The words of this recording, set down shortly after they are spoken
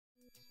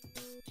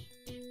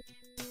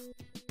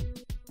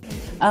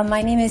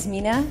My name is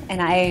Mina,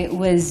 and I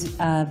was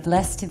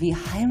blessed to be,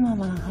 hi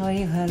mama, how are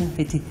you?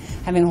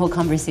 Having a whole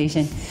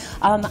conversation.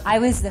 I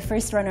was the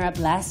first runner-up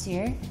last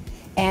year,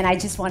 and I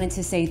just wanted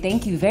to say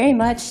thank you very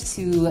much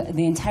to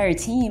the entire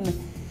team,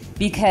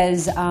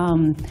 because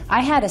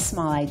I had a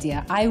small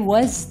idea. I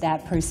was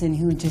that person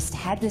who just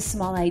had this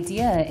small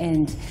idea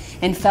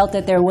and felt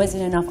that there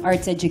wasn't enough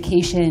arts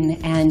education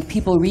and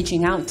people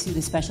reaching out to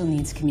the special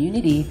needs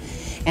community.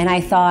 And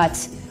I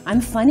thought, I'm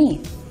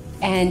funny.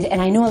 And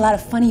I know a lot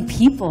of funny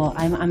people.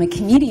 I'm a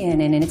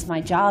comedian, and it's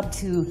my job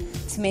to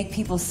make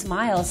people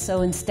smile.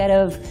 So instead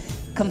of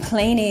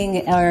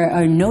complaining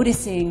or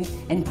noticing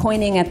and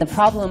pointing at the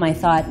problem, I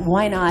thought,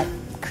 why not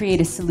create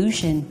a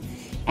solution?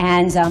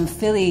 And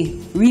Philly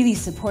really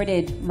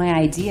supported my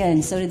idea,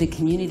 and so did the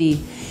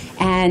community.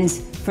 And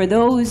for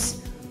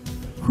those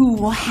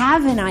who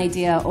have an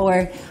idea,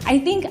 or I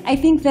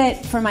think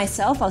that for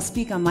myself, I'll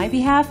speak on my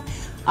behalf,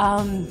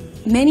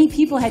 many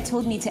people had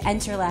told me to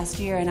enter last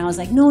year, and I was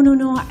like, no,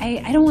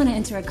 I don't want to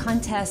enter a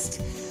contest.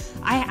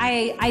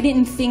 I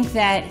didn't think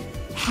that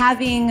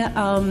having,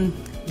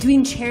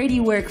 doing charity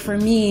work for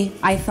me,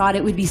 I thought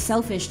it would be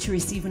selfish to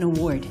receive an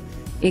award.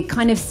 It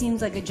kind of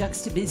seems like a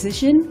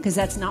juxtaposition, because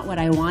that's not what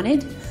I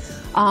wanted.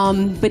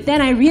 But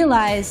then I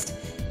realized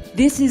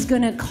this is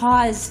going to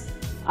cause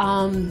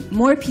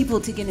more people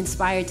to get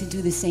inspired to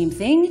do the same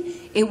thing.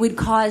 It would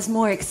cause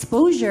more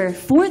exposure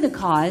for the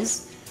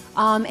cause.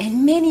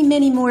 And many,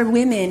 many more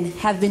women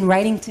have been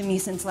writing to me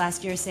since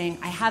last year saying,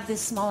 I have this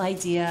small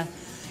idea,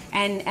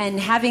 and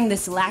having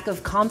this lack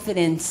of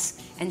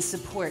confidence and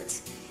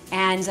support.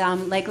 And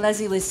like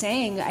Leslie was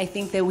saying, I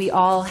think that we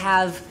all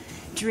have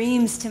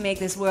dreams to make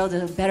this world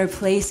a better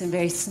place in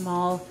very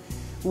small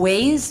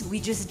ways. We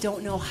just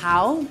don't know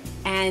how.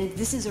 And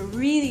this is a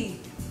really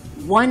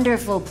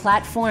wonderful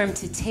platform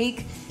to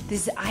take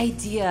this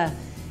idea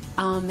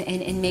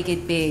and make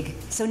it big.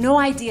 So no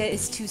idea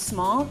is too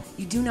small.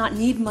 You do not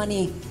need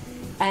money,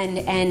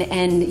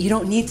 and you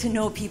don't need to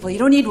know people. You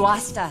don't need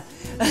wasta.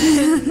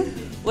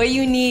 What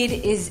you need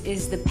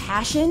is the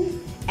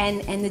passion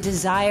and the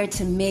desire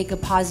to make a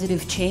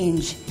positive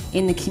change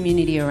in the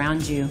community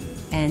around you.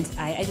 And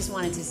I just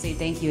wanted to say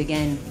thank you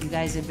again. You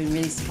guys have been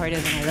really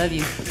supportive, and I love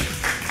you.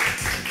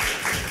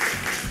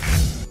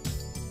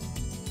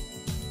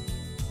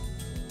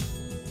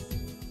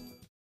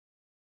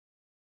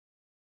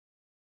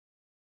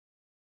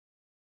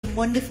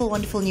 Wonderful,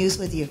 wonderful news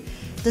with you.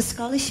 The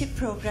scholarship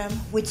program,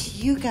 which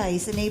you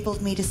guys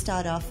enabled me to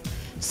start off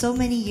so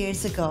many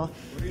years ago,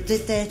 the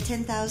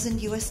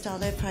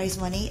 $10,000 prize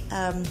money,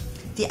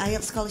 the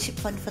IELTS Scholarship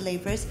Fund for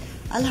Laborers,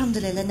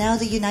 alhamdulillah, now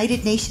the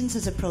United Nations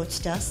has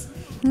approached us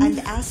and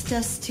asked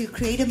us to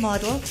create a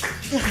model.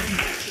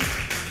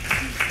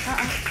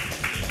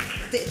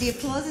 The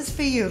applause is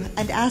for you,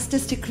 and asked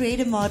us to create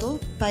a model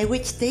by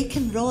which they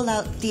can roll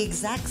out the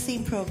exact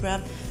same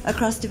program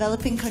across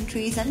developing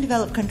countries and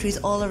developed countries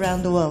all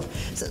around the world.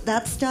 So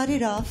that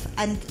started off,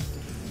 and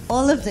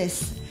all of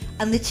this,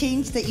 and the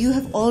change that you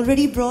have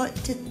already brought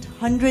to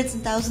hundreds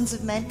and thousands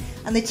of men,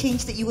 and the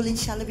change that you will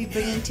inshallah be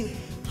bringing to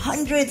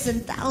hundreds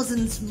and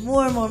thousands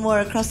more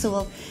across the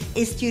world,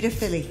 is due to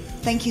Philly.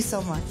 Thank you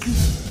so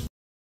much.